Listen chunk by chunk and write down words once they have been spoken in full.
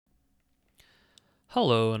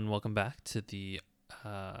Hello and welcome back to the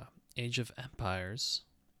Age of Empires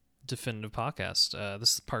definitive podcast.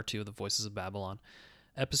 This is part two of the Voices of Babylon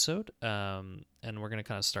episode, and we're going to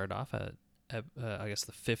kind of start off at I guess,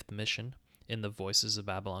 the fifth mission in the Voices of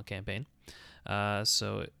Babylon campaign.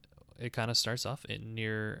 So it kind of starts off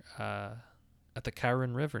near at the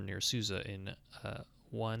Karen River near Susa in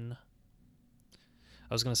one.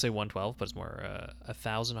 I was going to say 112, but it's more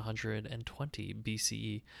 1120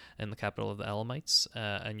 BCE in the capital of the Elamites.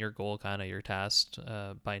 And your goal, kind of your task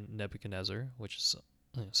by Nebuchadnezzar, which is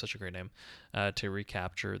such a great name, to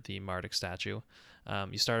recapture the Marduk statue.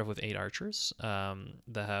 You start off with 8 archers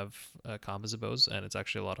that have composite bows, and it's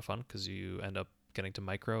actually a lot of fun because you end up getting to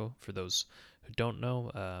micro. For those who don't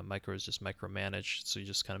know, micro is just micromanage. So you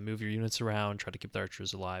just kind of move your units around, try to keep the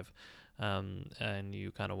archers alive, and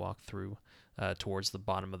you kind of walk through towards the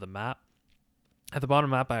bottom of the map. At the bottom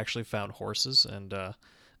of the map, I actually found horses, and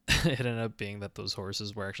it ended up being that those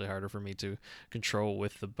horses were actually harder for me to control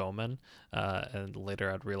with the bowmen. And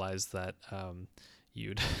later, I'd realized that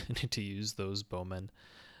you'd need to use those bowmen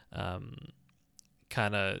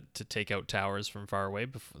kind of to take out towers from far away,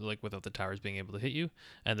 like without the towers being able to hit you,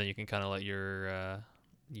 and then you can kind of let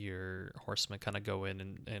your horsemen kind of go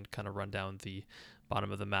in and kind of run down the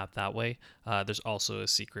bottom of the map that way. There's also a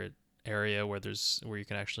secret area where you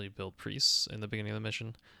can actually build priests in the beginning of the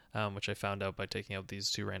mission, which I found out by taking out these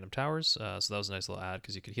 2 random towers. So that was a nice little add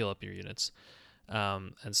because you could heal up your units.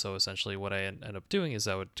 And so essentially what I end up doing is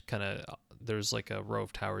I would kind of, there's like a row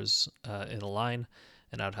of towers in a line,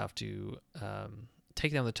 and I'd have to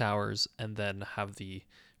take down the towers and then have the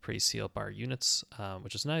priests heal up our units,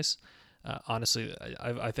 which is nice. Honestly,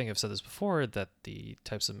 I think I've said this before, that the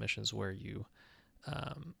types of missions where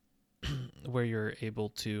where you're able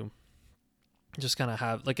to just kind of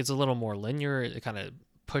have, like, it's a little more linear, it kind of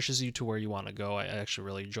pushes you to where you want to go. I actually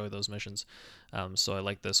really enjoy those missions. So I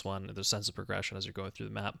like this one. There's a sense of progression as you're going through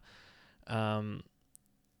the map. And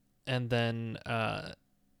then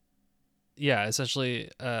yeah, essentially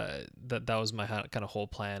that was my kind of whole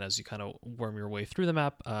plan as you kind of worm your way through the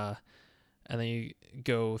map. And then you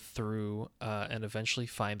go through and eventually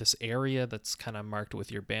find this area that's kind of marked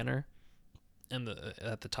with your banner and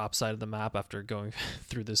at the top side of the map after going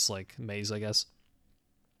through this like maze, I guess.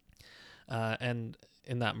 And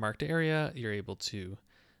in that marked area, you're able to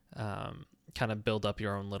kind of build up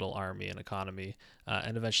your own little army and economy,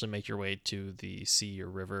 and eventually make your way to the sea or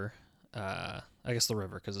river. I guess the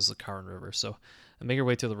river, because it's the Karen River. So make your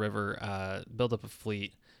way to the river, build up a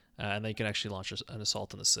fleet, and then you can actually launch an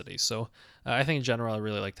assault on the city. So I think in general, I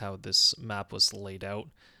really liked how this map was laid out.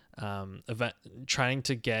 Trying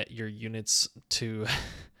to get your units to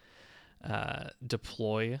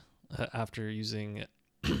deploy after using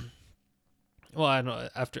well, I don't know,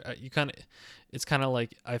 after you kind of, it's kind of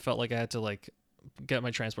like I felt like I had to like get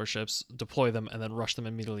my transport ships, deploy them, and then rush them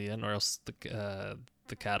immediately in, or else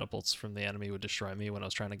the catapults from the enemy would destroy me when I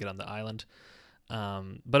was trying to get on the island.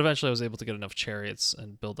 But eventually I was able to get enough chariots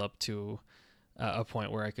and build up to a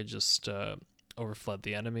point where I could just overflood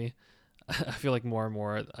the enemy. I feel like more and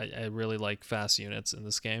more I really like fast units in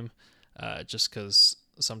this game, just because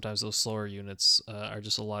sometimes those slower units are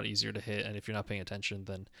just a lot easier to hit, and if you're not paying attention,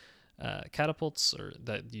 then catapults or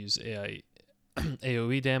that use AI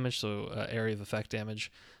AOE damage, so area of effect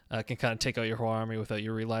damage, can kind of take out your whole army without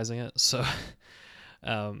you realizing it. So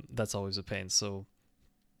that's always a pain. So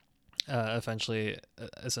essentially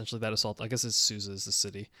that assault, I guess it's Susa is the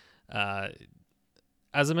city.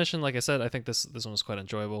 As a mission, like I said, I think this one was quite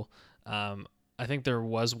enjoyable. I think there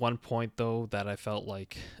was one point though that I felt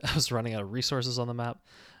like I was running out of resources on the map,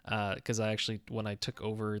 because I actually, when I took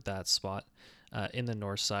over that spot in the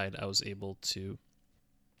north side, I was able to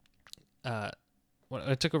when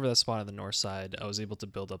I took over that spot on the north side, I was able to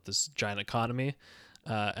build up this giant economy,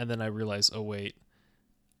 and then I realized, oh wait,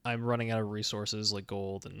 I'm running out of resources like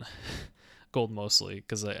gold and gold mostly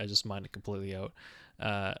because I just mined it completely out,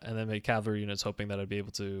 and then made cavalry units hoping that I'd be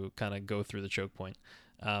able to kind of go through the choke point.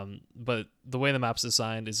 But the way the map's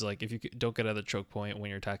designed is like if you don't get out of the choke point when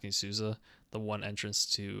you're attacking Susa, the one entrance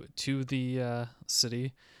to the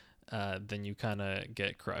city, then you kind of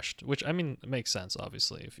get crushed. Which, I mean, it makes sense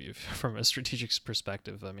obviously if you from a strategic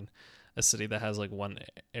perspective. I mean, a city that has like one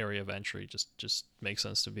area of entry just makes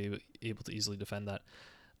sense to be able to easily defend that.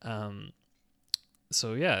 Um,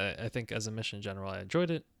 so yeah, I think as a mission in general, I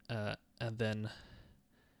enjoyed it. And then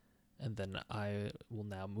I will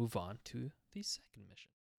now move on to the second mission.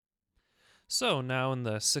 So now in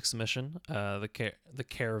the sixth mission, the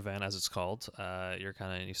caravan, as it's called, you're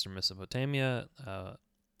kind of in eastern Mesopotamia.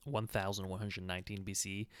 1119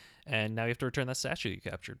 BC, and now you have to return that statue you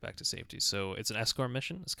captured back to safety. So it's an escort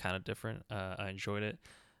mission. It's kind of different. I enjoyed it.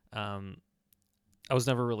 Um, I was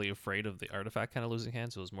never really afraid of the artifact kind of losing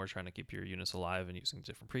hands. It was more trying to keep your units alive and using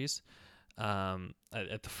different priests.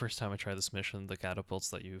 At the first time I tried this mission, the catapults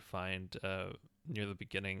that you find near the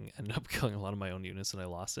beginning ended up killing a lot of my own units, and I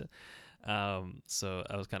lost it. So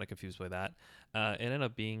I was kind of confused by that. It ended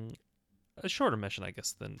up being a shorter mission, I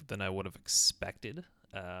guess, than I would have expected.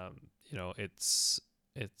 It's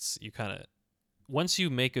you kind of once you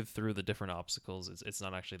make it through the different obstacles, it's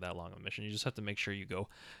not actually that long of a mission. You just have to make sure you go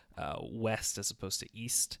west as opposed to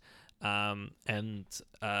east. And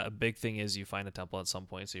a big thing is you find a temple at some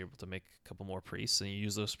point, so you're able to make a couple more priests, and you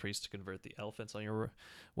use those priests to convert the elephants on your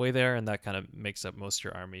way there, and that kind of makes up most of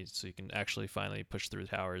your army, so you can actually finally push through the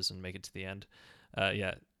towers and make it to the end.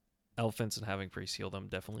 Yeah, elephants and having priests heal them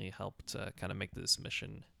definitely helped kind of make this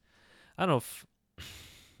mission. I don't know if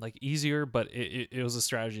like easier, but it was a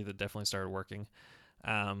strategy that definitely started working.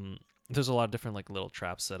 There's a lot of different like little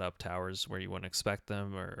traps set up, towers where you wouldn't expect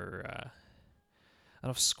them, or I don't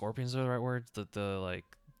know if scorpions are the right word. The like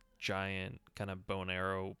giant kind of bow and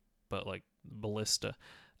arrow, but like ballista.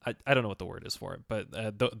 I don't know what the word is for it, but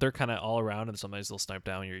they're kind of all around, and sometimes they'll snipe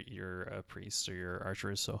down your priests or your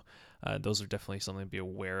archers. So those are definitely something to be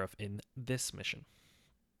aware of in this mission.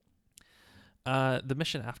 The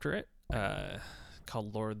mission after it,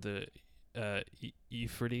 called Lord the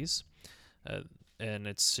Euphrates, and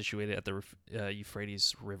it's situated at the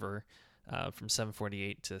Euphrates River from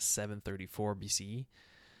 748 to 734 BCE.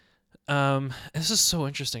 This is so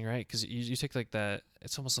interesting, right? Because you take like that,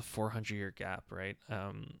 it's almost a 400-year gap, right?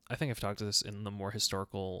 I think I've talked to this in the more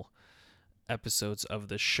historical episodes of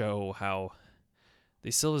the show, how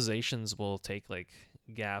these civilizations will take like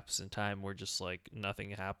gaps in time where just like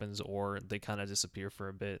nothing happens, or they kind of disappear for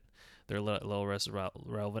a bit. They're a little less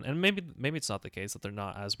relevant, and maybe it's not the case that they're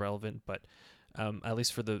not as relevant, but at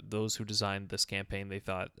least for those who designed this campaign, they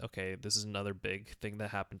thought, okay, this is another big thing that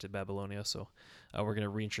happened to Babylonia, so we're going to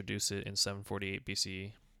reintroduce it in 748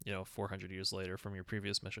 BC, 400 years later from your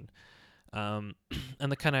previous mission. And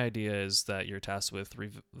the kind of idea is that you're tasked with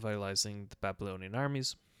revitalizing the Babylonian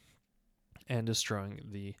armies and destroying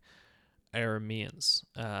the Arameans.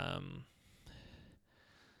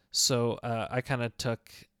 So I kind of took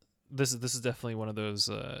this. This is definitely one of those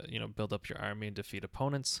build up your army and defeat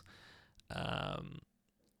opponents.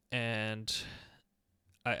 And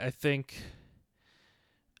I think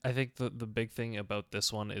the big thing about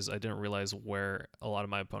this one is I didn't realize where a lot of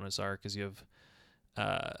my opponents are, because you have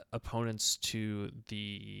opponents to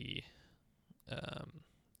the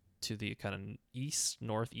kind of east,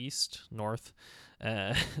 northeast, north,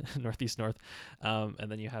 northeast, north, and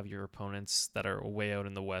then you have your opponents that are way out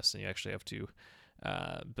in the west, and you actually have to,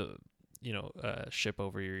 ship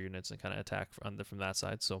over your units and kind of attack from that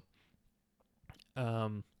side. So,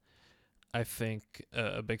 I think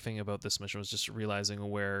a big thing about this mission was just realizing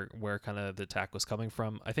where kind of the attack was coming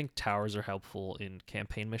from. I think towers are helpful in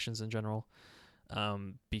campaign missions in general,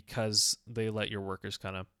 because they let your workers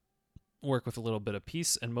kind of work with a little bit of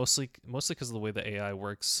peace, and mostly because of the way the AI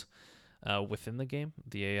works within the game.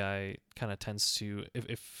 The AI kind of tends to,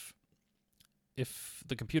 if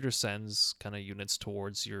the computer sends kind of units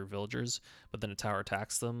towards your villagers, but then a tower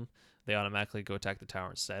attacks them, they automatically go attack the tower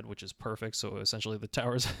instead, which is perfect. So essentially the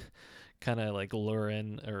towers kind of like lure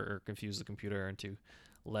in or confuse the computer into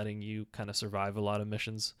letting you kind of survive a lot of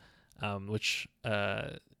missions, which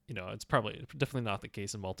it's probably definitely not the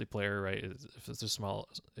case in multiplayer, right?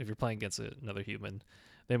 If you're playing against another human,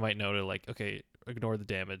 they might know to like, okay, ignore the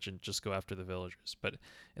damage and just go after the villagers. But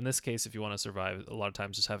in this case, if you want to survive, a lot of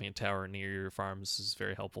times just having a tower near your farms is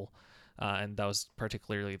very helpful, and that was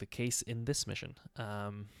particularly the case in this mission.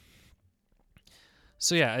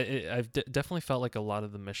 So yeah, I've definitely felt like a lot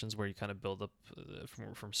of the missions where you kind of build up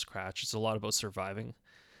from scratch, it's a lot about surviving.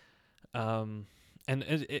 And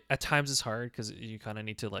at times it's hard because you kind of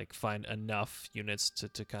need to like find enough units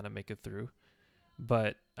to kind of make it through.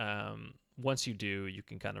 But once you do, you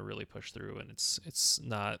can kind of really push through, and it's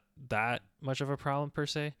not that much of a problem per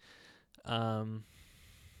se.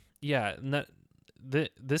 Yeah,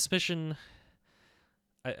 this mission,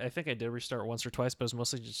 I think I did restart once or twice, but it was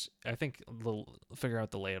mostly just, I think, figure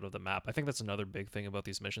out the layout of the map. I think that's another big thing about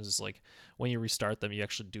these missions is like when you restart them, you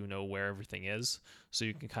actually do know where everything is, so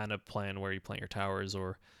you can kind of plan where you plant your towers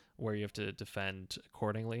or where you have to defend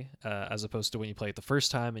accordingly, as opposed to when you play it the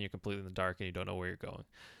first time and you're completely in the dark and you don't know where you're going.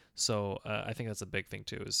 So I think that's a big thing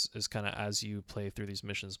too, is kind of as you play through these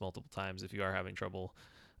missions multiple times, if you are having trouble,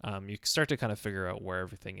 you start to kind of figure out where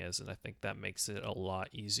everything is, and I think that makes it a lot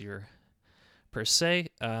easier per se.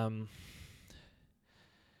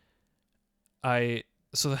 I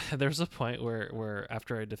so there's a point where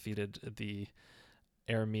after I defeated the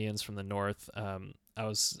Arameans from the north,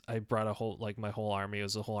 I brought a whole like my whole army. It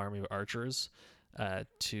was a whole army of archers,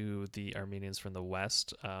 to the Armenians from the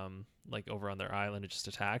west, like over on their island, and just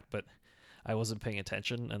attacked. But I wasn't paying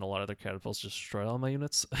attention, and a lot of their catapults just destroyed all my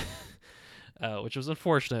units, which was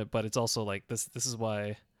unfortunate. But it's also like this. This is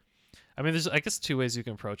why. I mean, there's I guess two ways you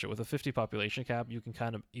can approach it. With a 50 population cap, you can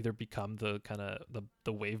kind of either become the kind of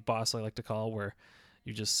the wave boss, I like to call, where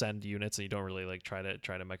you just send units and you don't really like try to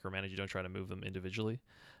micromanage. You don't try to move them individually,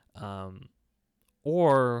 um,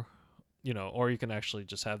 or or you can actually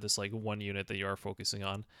just have this like one unit that you are focusing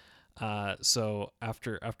on. So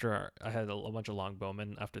after I had a bunch of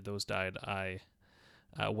longbowmen, after those died, I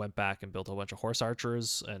went back and built a bunch of horse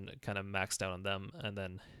archers and kind of maxed out on them, and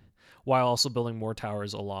then while also building more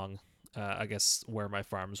towers along, I guess where my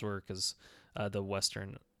farms were, because the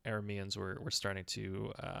Western Arameans were starting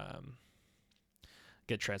to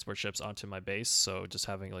get transport ships onto my base. So just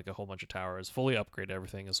having like a whole bunch of towers, fully upgrade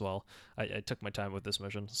everything as well. I took my time with this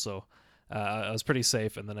mission, so I was pretty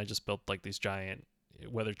safe. And then I just built like these giant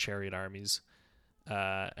weather chariot armies,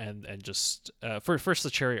 and just for first the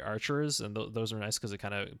chariot archers, and those are nice because it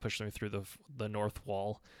kind of pushed me through the north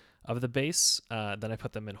wall of the base. Then I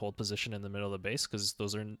put them in hold position in the middle of the base because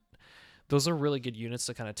those are really good units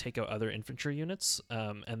to kind of take out other infantry units.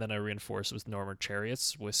 And then I reinforced with Norman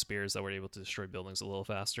chariots with spears that were able to destroy buildings a little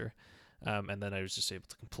faster. And then I was just able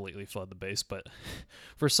to completely flood the base. But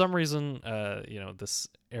for some reason, this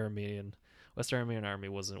West Aramean army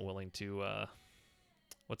wasn't willing to,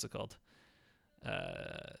 what's it called?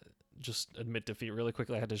 Just admit defeat really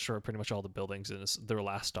quickly. I had to destroy pretty much all the buildings in their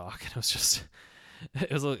last stock. And it was just,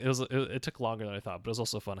 it took longer than I thought, but it was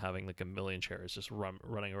also fun having like a million chariots just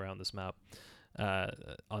running around this map,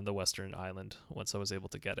 on the western island once I was able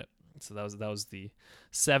to get it. So that was the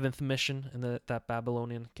 7th mission in that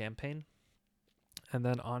Babylonian campaign, and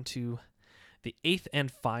then on to the 8th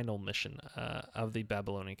and final mission of the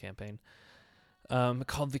Babylonian campaign,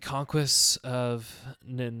 called the Conquest of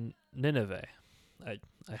Nineveh.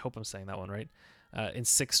 I hope I'm saying that one right. In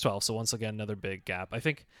 612. So once again, another big gap. I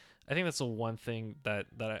think that's the one thing that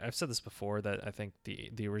I've said this before, that I think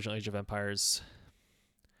the original Age of Empires,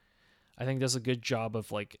 I think, does a good job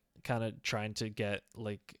of like kind of trying to get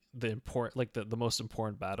like the most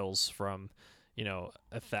important battles from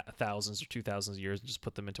thousands or 2,000 years and just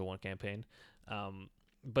put them into one campaign.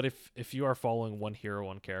 But if you are following one hero,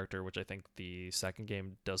 one character, which I think the second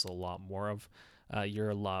game does a lot more of, you're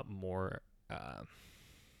a lot more.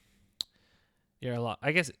 You're a lot.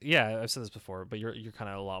 I guess, yeah. I've said this before, but you're kind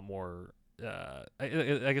of a lot more.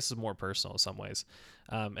 I guess it's more personal in some ways,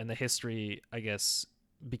 and the history, I guess,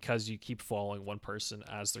 because you keep following one person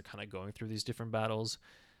as they're kind of going through these different battles,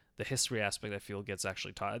 the history aspect I feel gets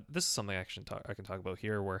actually taught. This is something I can talk about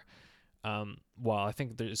here, where while I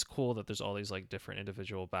think it's cool that there's all these like different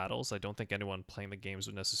individual battles, I don't think anyone playing the games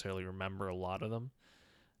would necessarily remember a lot of them,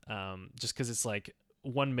 just because it's like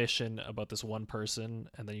one mission about this one person,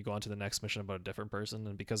 and then you go on to the next mission about a different person,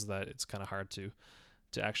 and because of that, it's kind of hard to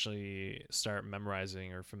actually start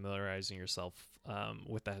memorizing or familiarizing yourself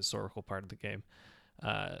with that historical part of the game.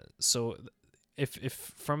 So if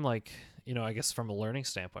from like I guess from a learning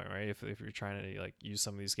standpoint, right? If you're trying to like use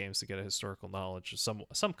some of these games to get a historical knowledge of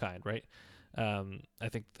some kind, right? I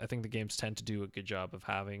think the games tend to do a good job of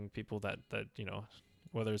having people that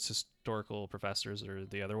whether it's historical professors or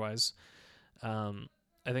the otherwise.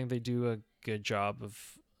 I think they do a good job of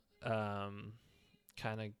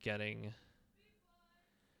kind of getting.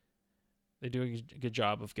 They do a good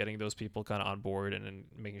job of getting those people kind of on board, and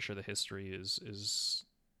making sure the history is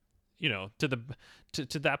to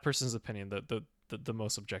that person's opinion the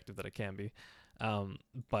most objective that it can be.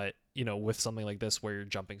 But with something like this where you're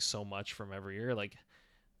jumping so much from every year, like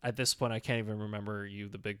at this point I can't even remember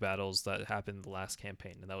the big battles that happened in the last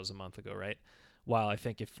campaign, and that was a month ago, right? While I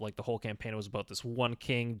think if like the whole campaign was about this one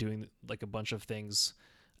king doing like a bunch of things,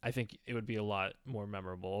 I think it would be a lot more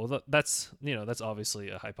memorable. That's obviously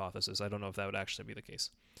a hypothesis. I don't know if that would actually be the case.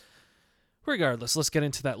 Regardless, let's get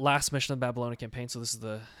into that last mission of the Babylonian campaign. So this is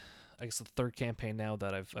the 3rd campaign now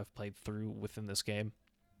that I've played through within this game.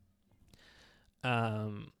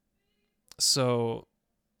 So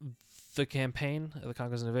the campaign, the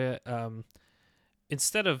Conquest of Nineveh,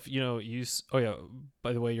 instead of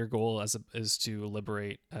by the way, your goal is to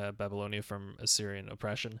liberate Babylonia from Assyrian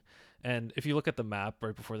oppression. And if you look at the map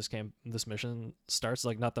right before this mission starts,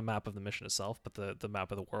 like not the map of the mission itself, but the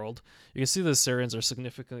map of the world, you can see the Assyrians are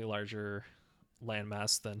significantly larger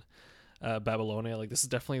landmass than Babylonia. Like this is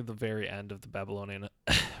definitely the very end of the Babylonian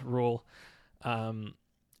rule. And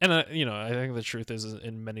I think the truth is,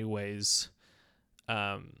 in many ways,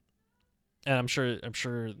 And I'm sure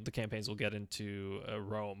the campaigns will get into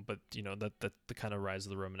Rome, but that the kind of rise of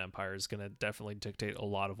the Roman Empire is going to definitely dictate a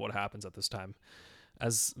lot of what happens at this time,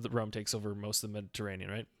 as the Rome takes over most of the Mediterranean,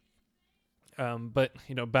 right? But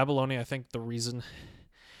Babylonia, I think the reason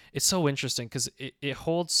it's so interesting because it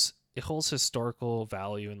holds historical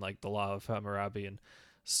value in like the Law of Hammurabi and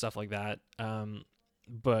stuff like that.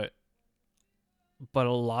 But but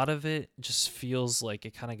a lot of it just feels like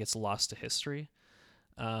it kind of gets lost to history.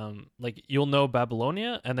 Like you'll know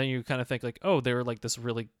Babylonia, and then you kind of think like, oh, they were like this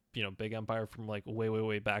really big empire from like way way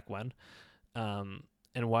way back when. And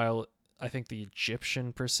while I think the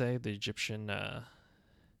Egyptian per se, the Egyptian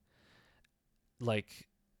like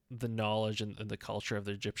the knowledge and the culture of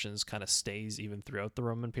the Egyptians kind of stays even throughout the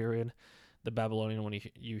Roman period. The Babylonian one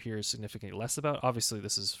you hear significantly less about. Obviously,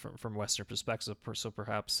 this is from Western perspective, so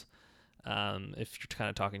perhaps if you're kind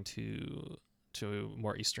of talking to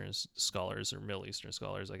more Eastern scholars or Middle Eastern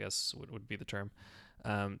scholars, I guess would be the term.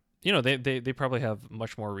 They probably have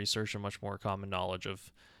much more research and much more common knowledge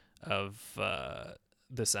of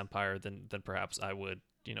this empire than perhaps I would,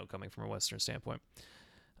 coming from a Western standpoint.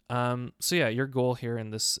 So yeah, your goal here in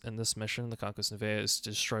this mission, the Conquest Nevea, is to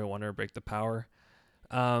destroy Wonder, break the power.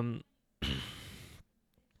 Um,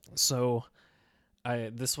 so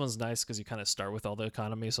this one's nice because you kind of start with all the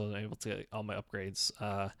economy, so I'm able to get all my upgrades.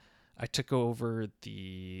 I took over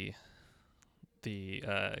the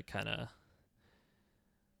kind of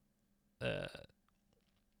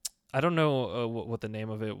I don't know what the name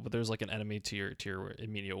of it, but there's like an enemy to your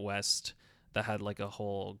immediate west that had like a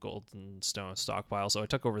whole golden stone stockpile. So I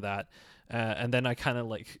took over that, and then I kind of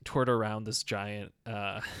like toured around this giant,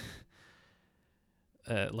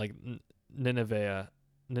 like Nineveh.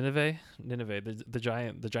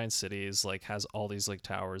 The giant city is like has all these like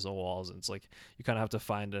towers and walls, and it's like you kind of have to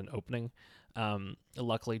find an opening.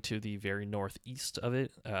 Luckily, to the very northeast of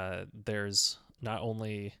it, there's not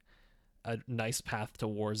only a nice path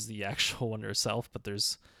towards the actual wonder itself, but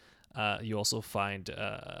there's you also find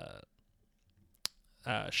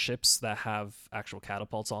ships that have actual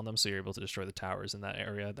catapults on them, so you're able to destroy the towers in that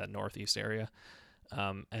area, that northeast area,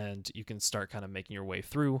 and you can start kind of making your way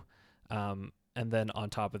through. And then on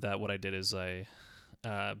top of that, what I did is I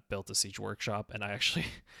built a siege workshop, and I actually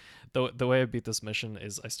the way I beat this mission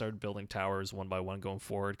is I started building towers one by one going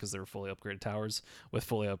forward because they were fully upgraded towers with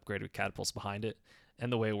fully upgraded catapults behind it.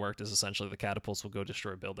 And the way it worked is essentially the catapults will go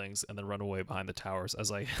destroy buildings and then run away behind the towers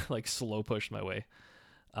as I like slow pushed my way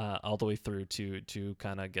all the way through to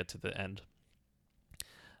kind of get to the end.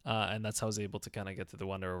 And that's how I was able to kind of get to the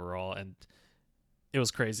wonder overall. And it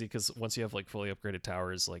was crazy because once you have like fully upgraded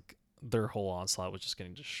towers, like their whole onslaught was just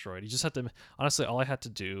getting destroyed. You just had to honestly, all I had to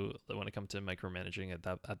do when it comes to micromanaging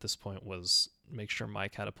at this point was make sure my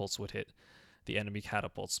catapults would hit the enemy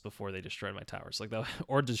catapults before they destroyed my towers, like that,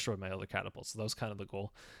 or destroyed my other catapults. So that was kind of the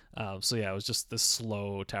goal. So yeah, it was just this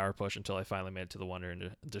slow tower push until I finally made it to the wonder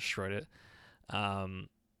and destroyed it.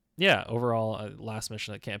 Yeah, overall, last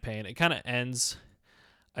mission of the campaign, it kind of ends.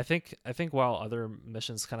 I think while other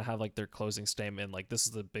missions kind of have like their closing statement, like this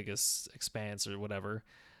is the biggest expanse or whatever.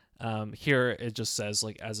 Here it just says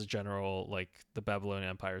like as a general, like the Babylonian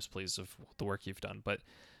Empire is pleased with the work you've done, but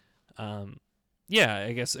yeah,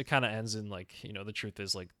 I guess it kind of ends in like the truth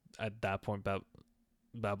is like at that point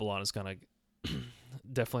Babylon is kind of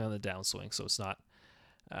definitely on the downswing, so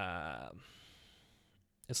uh,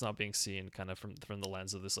 it's not being seen kind of from the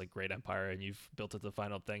lens of this like great empire, and you've built it the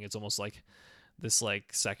final thing. It's almost like this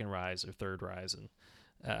like second rise or third rise, and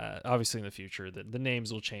obviously in the future the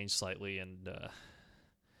names will change slightly and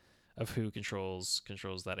of who controls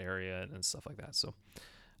that area and stuff like that. So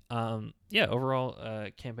yeah, overall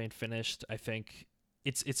campaign finished. I think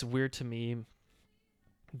it's weird to me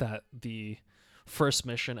that the first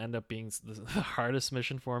mission ended up being the hardest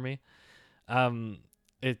mission for me.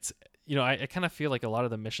 It's I kind of feel like a lot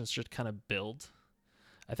of the missions should kind of build.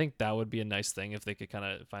 I think that would be a nice thing if they could kind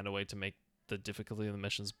of find a way to make the difficulty of the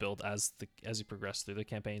missions build as you progress through the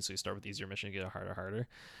campaign. So you start with the easier mission and get harder,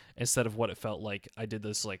 instead of what it felt like I did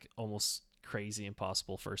this like almost crazy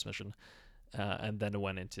impossible first mission, and then it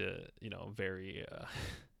went into very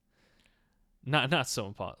not so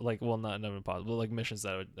impossible, like well not impossible, like missions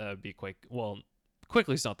that would be quite well.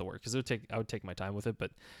 Quickly is not the word because I would take my time with it,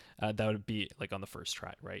 but that would be like on the first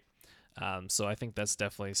try, right? So I think that's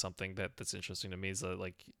definitely something that's interesting to me, is that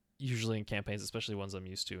like usually in campaigns, especially ones I'm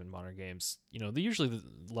used to in modern games, they usually the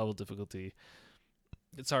level of difficulty,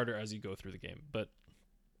 it's harder as you go through the game, but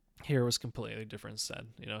here was completely different instead.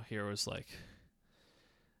 Here was like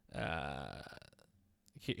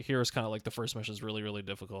here was kind of like the first mission is really really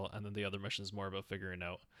difficult, and then the other mission is more about figuring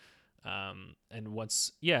out And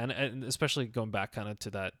once, yeah, and especially going back kind of to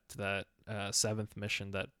that seventh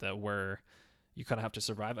mission that where you kind of have to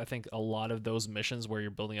survive. I think a lot of those missions where you're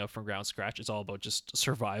building up from ground scratch, it's all about just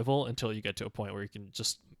survival until you get to a point where you can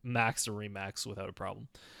just max or remax without a problem.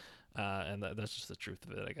 And that's just the truth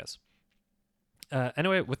of it, I guess.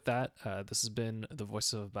 Anyway, with that, this has been the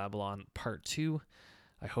Voice of Babylon Part 2.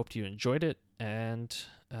 I hope you enjoyed it, and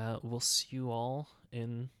we'll see you all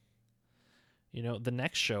in, the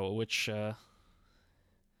next show, which,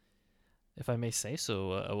 if I may say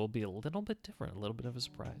so, will be a little bit different, a little bit of a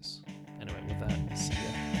surprise. Anyway, with that, see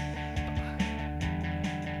ya.